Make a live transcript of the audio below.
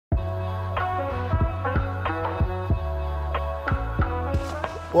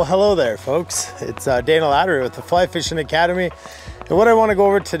Well, hello there, folks. It's Dana Lattery with the Fly Fishing Academy. And what I want to go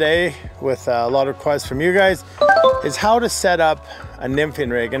over today with a lot of requests from you guys is how to set up a nymphing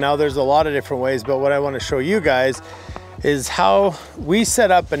rig. And now there's a lot of different ways, but what I want to show you guys is how we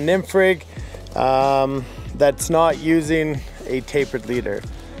set up a nymph rig that's not using a tapered leader.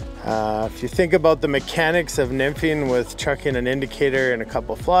 If you think about the mechanics of nymphing with chucking an indicator and a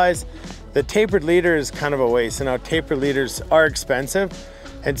couple flies, the tapered leader is kind of a waste. And now tapered leaders are expensive,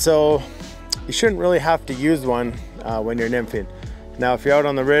 and so you shouldn't really have to use one when you're nymphing. Now, if you're out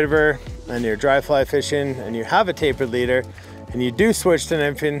on the river and you're dry fly fishing and you have a tapered leader and you do switch to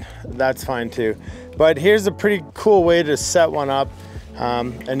nymphing, that's fine too. But here's a pretty cool way to set one up,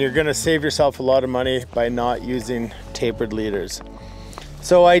 and you're gonna save yourself a lot of money by not using tapered leaders.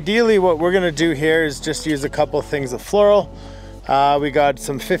 So ideally what we're gonna do here is just use a couple of things of fluoro. We got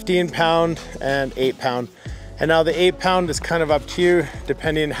some 15-pound and 8-pound. And now the 8-pound is kind of up to you,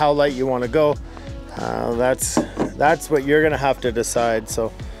 depending on how light you want to go. That's what you're gonna have to decide.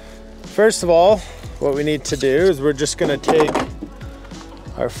 So first of all, what we need to do is we're just gonna take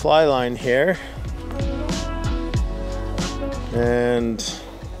our fly line here and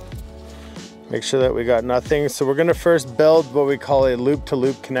make sure that we got nothing. So we're gonna first build what we call a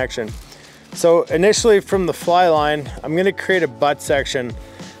loop-to-loop connection. So initially from the fly line, I'm gonna create a butt section,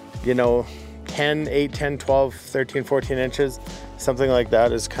 you know, 8, 10, 12, 13, 14 inches, something like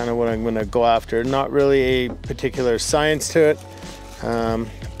that is kind of what I'm gonna go after. Not really a particular science to it,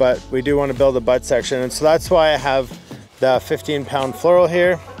 but we do wanna build a butt section. And so that's why I have the 15-pound fluoro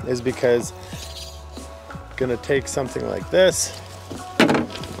here, is because I'm gonna take something like this.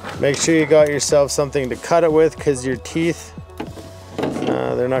 Make sure you got yourself something to cut it with, because your teeth,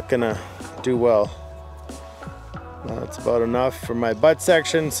 they're not gonna do well. That's about enough for my butt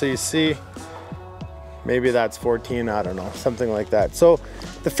section. So you see, maybe that's 14, I don't know, something like that. So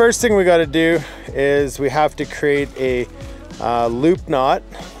the first thing we got to do is we have to create a loop knot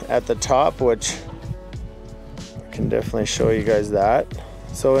at the top, which I can definitely show you guys that.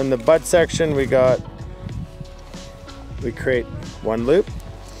 So in the butt section we create one loop,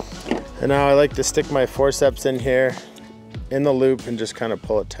 and now I like to stick my forceps in here in the loop and just kind of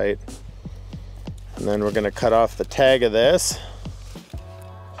pull it tight. And then we're going to cut off the tag of this.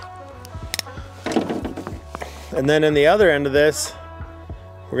 And then in the other end of this,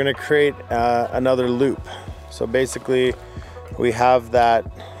 we're gonna create another loop. So basically, we have that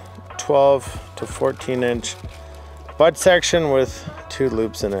 12 to 14 inch butt section with 2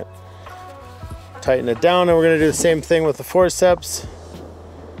 loops in it. Tighten it down, and we're gonna do the same thing with the forceps.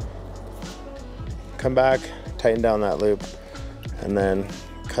 Come back, tighten down that loop, and then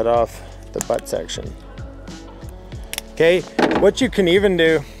cut off the butt section. Okay, what you can even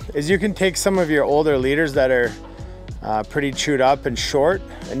do is you can take some of your older leaders that are pretty chewed up and short,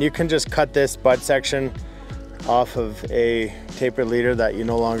 and you can just cut this butt section off of a tapered leader that you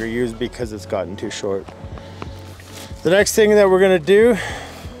no longer use because it's gotten too short. The next thing that we're going to do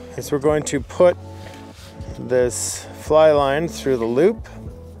is we're going to put this fly line through the loop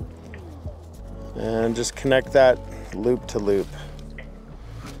and just connect that loop to loop.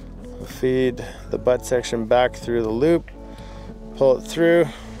 Feed the butt section back through the loop, pull it through.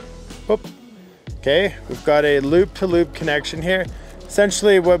 Whoop. Okay, we've got a loop-to-loop connection here.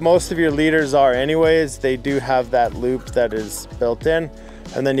 Essentially what most of your leaders are anyways, they do have that loop that is built in,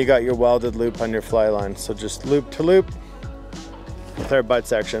 and then you got your welded loop on your fly line. So just loop-to-loop with our butt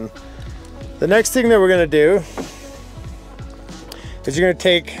section. The next thing that we're gonna do is you're gonna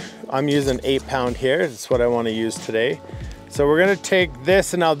take, I'm using 8-pound here, that's what I wanna use today. So we're gonna take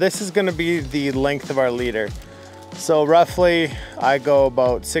this, and now this is gonna be the length of our leader. So roughly, I go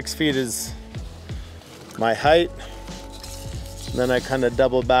about 6 feet is my height. And then I kind of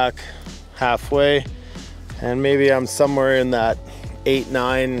double back halfway, and maybe I'm somewhere in that 8,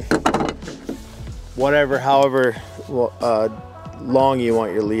 9, whatever, however long you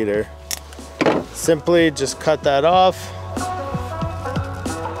want your leader. Simply just cut that off.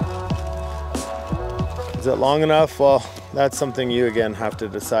 Is it long enough? Well, that's something you again have to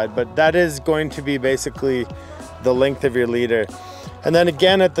decide, but that is going to be basically the length of your leader. And then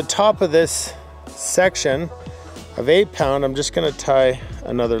again at the top of this section of 8-pound, I'm just going to tie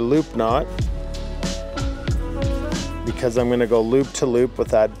another loop knot, because I'm going to go loop to loop with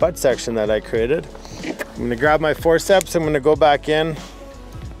that butt section that I created. I'm going to grab my forceps, I'm going to go back in,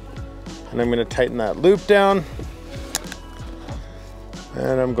 and I'm going to tighten that loop down,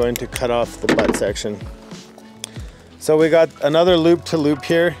 and I'm going to cut off the butt section. So we got another loop to loop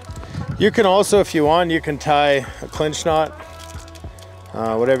here. You can also, if you want, you can tie a clinch knot,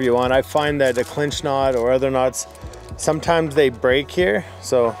 whatever you want. I find that a clinch knot or other knots Sometimes they break here,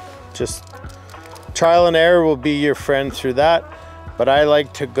 so just trial and error will be your friend through that. But I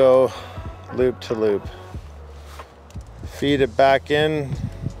like to go loop to loop. Feed it back in,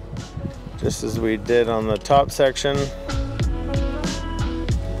 just as we did on the top section.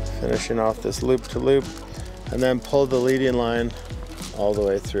 Finishing off this loop to loop, and then pull the leading line all the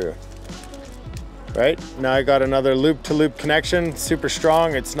way through. Right, now I got another loop to loop connection, super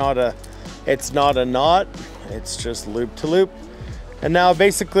strong. It's not a knot, it's just loop to loop. And now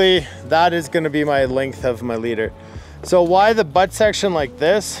basically that is going to be my length of my leader. So why the butt section like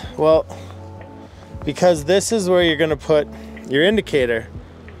this? Well, because this is where you're going to put your indicator.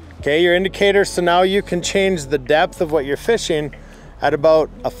 Okay, your indicator, so now you can change the depth of what you're fishing at about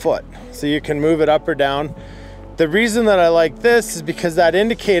a foot. So you can move it up or down. The reason that I like this is because that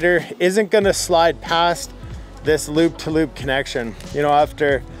indicator isn't going to slide past this loop to loop connection. You know,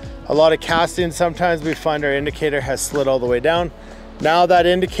 after a lot of casting, sometimes we find our indicator has slid all the way down. Now that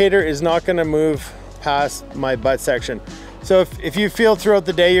indicator is not going to move past my butt section. So if you feel throughout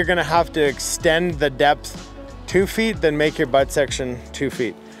the day you're going to have to extend the depth 2 feet, then make your butt section 2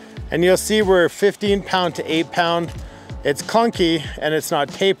 feet. And you'll see we're 15 pound to 8 pound. It's clunky and it's not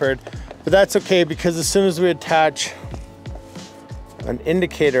tapered, but that's okay, because as soon as we attach an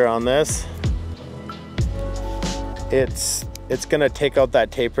indicator on this, it's gonna take out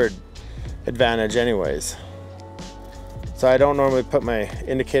that tapered advantage anyways. So I don't normally put my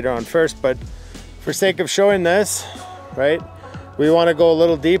indicator on first, but for sake of showing this, right, we want to go a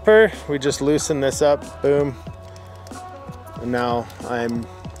little deeper. We just loosen this up, boom, and now I'm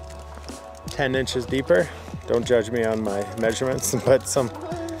 10 inches deeper. Don't judge me on my measurements, but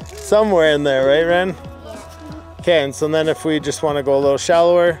somewhere in there, right, Ren? Yeah. Okay, and so then if we just want to go a little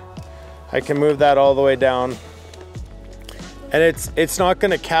shallower, I can move that all the way down. And it's not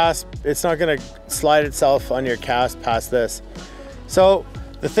going to cast, it's not going to slide itself on your cast past this. So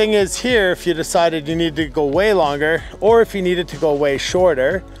the thing is here, if you decided you need to go way longer, or if you needed to go way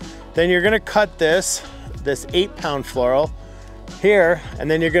shorter, then you're going to cut this 8 pound fluoro here,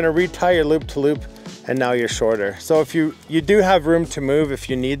 and then you're going to retie your loop to loop, and now you're shorter. So if you do have room to move if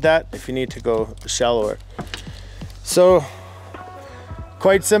you need that, if you need to go shallower. So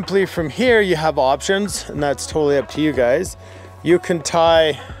quite simply from here you have options, and that's totally up to you guys. You can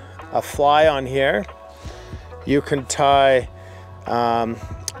tie a fly on here. You can tie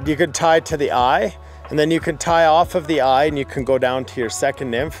to the eye, and then you can tie off of the eye and you can go down to your second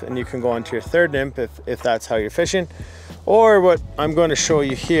nymph, and you can go on to your third nymph if that's how you're fishing. Or what I'm going to show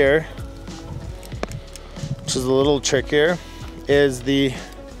you here, which is a little trickier, is the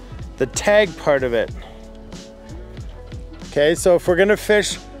tag part of it. Okay, so if we're gonna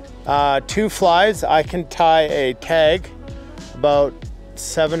fish 2 flies, I can tie a tag about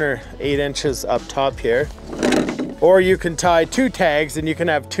 7 or 8 inches up top here. Or you can tie 2 tags and you can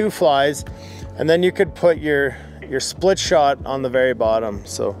have 2 flies, and then you could put your split shot on the very bottom.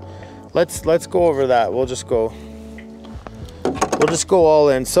 So let's go over that. We'll just go all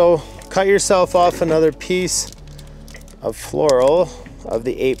in. So cut yourself off another piece of fluoro of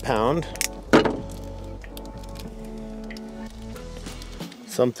the 8 pound.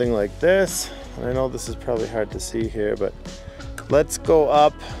 Something like this. I know this is probably hard to see here, but let's go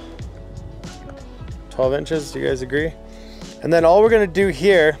up 12 inches. Do you guys agree? And then all we're gonna do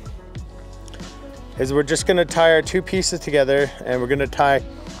here is we're just gonna tie our 2 pieces together, and we're gonna tie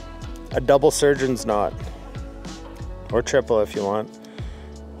a double surgeon's knot, or triple if you want.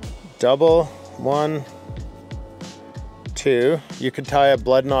 Double, 1, 2. You could tie a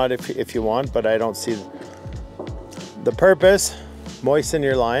blood knot if you want, but I don't see the purpose. Moisten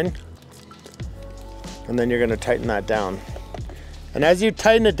your line, and then you're going to tighten that down. And as you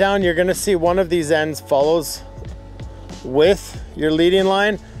tighten it down, you're going to see one of these ends follows with your leading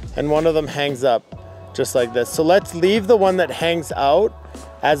line, and one of them hangs up just like this. So let's leave the one that hangs out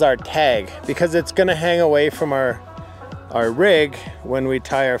as our tag, because it's going to hang away from our rig when we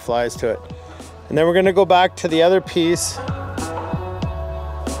tie our flies to it. And then we're going to go back to the other piece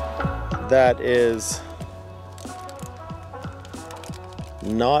that is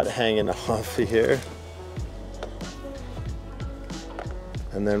not hanging off here,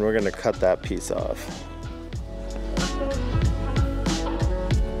 and then we're going to cut that piece off.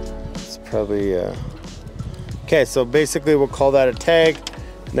 It's probably okay, so basically we'll call that a tag,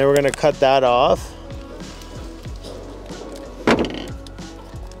 and then we're going to cut that off.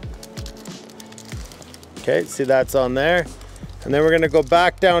 Okay, see, that's on there. And then we're going to go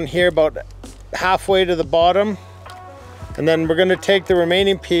back down here about halfway to the bottom. And then we're going to take the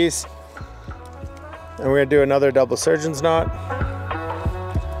remaining piece and we're going to do another double surgeon's knot.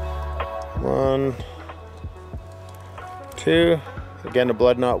 1, 2. Again, a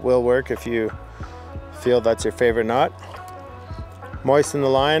blood knot will work if you feel that's your favorite knot. Moisten the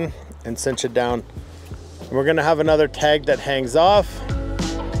line and cinch it down. And we're gonna have another tag that hangs off.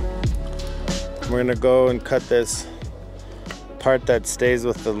 We're gonna go and cut this part that stays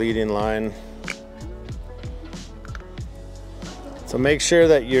with the leading line. So make sure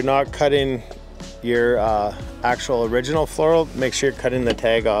that you're not cutting your actual original floral. Make sure you're cutting the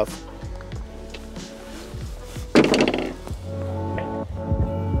tag off.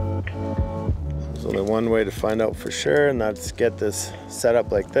 There's only one way to find out for sure, and that's get this set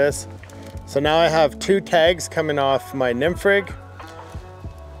up like this. So now I have 2 tags coming off my nymph rig,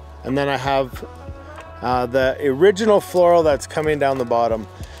 and then I have the original floral that's coming down the bottom.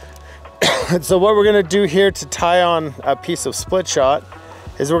 And so what we're gonna do here to tie on a piece of split shot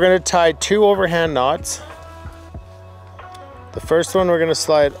is we're gonna tie 2 overhand knots. The first one we're gonna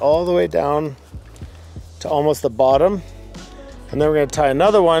slide all the way down to almost the bottom, and then we're gonna tie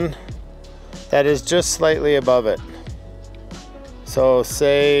another one that is just slightly above it. So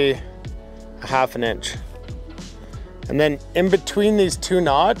say a 1/2 inch. And then in between these 2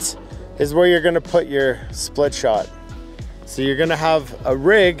 knots is where you're gonna put your split shot. So you're gonna have a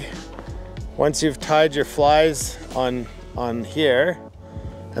rig once you've tied your flies on here,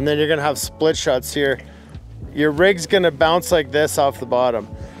 and then you're gonna have split shots here. Your rig's gonna bounce like this off the bottom.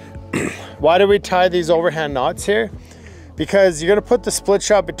 Why do we tie these overhand knots here? Because you're gonna put the split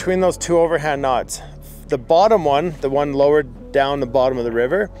shot between those 2 overhand knots. The bottom one, the one lower down the bottom of the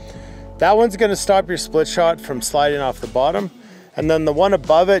river, that one's gonna stop your split shot from sliding off the bottom. And then the one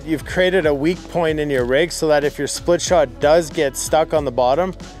above it, you've created a weak point in your rig so that if your split shot does get stuck on the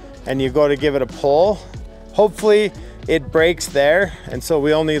bottom and you go to give it a pull, hopefully it breaks there, and so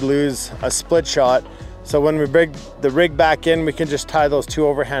we only lose a split shot. So when we bring the rig back in, we can just tie those 2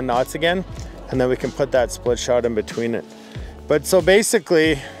 overhand knots again, and then we can put that split shot in between it. But so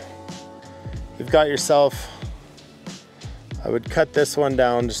basically, you've got yourself, I would cut this one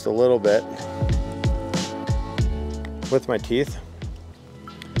down just a little bit with my teeth.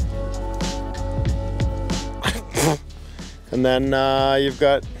 And then you've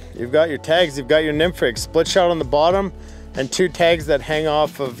got your tags, you've got your nymph rig, split shot on the bottom, and 2 tags that hang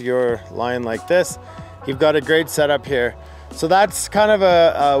off of your line like this. You've got a great setup here. So that's kind of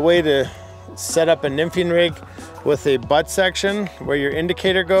a way to set up a nymphing rig with a butt section where your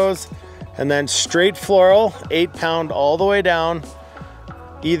indicator goes, and then straight floral, 8-pound all the way down.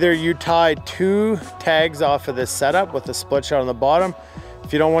 Either you tie 2 tags off of this setup with a split shot on the bottom.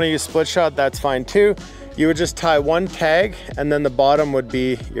 If you don't want to use split shot, that's fine too. You would just tie 1 tag, and then the bottom would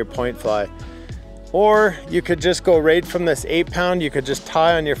be your point fly. Or you could just go right from this 8-pound, you could just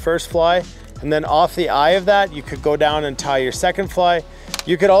tie on your first fly, and then off the eye of that, you could go down and tie your second fly.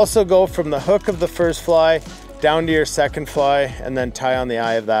 You could also go from the hook of the first fly down to your second fly, and then tie on the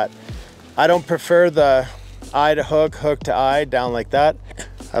eye of that. I don't prefer the eye to hook, hook to eye, down like that.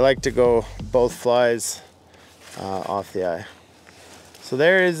 I like to go both flies off the eye. So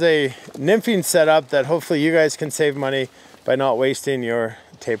there is a nymphing setup that hopefully you guys can save money by not wasting your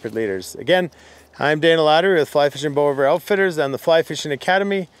tapered leaders. Again, I'm Dana Lattery with Fly Fishing Bow River Outfitters and the Fly Fishing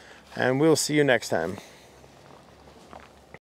Academy, and we'll see you next time.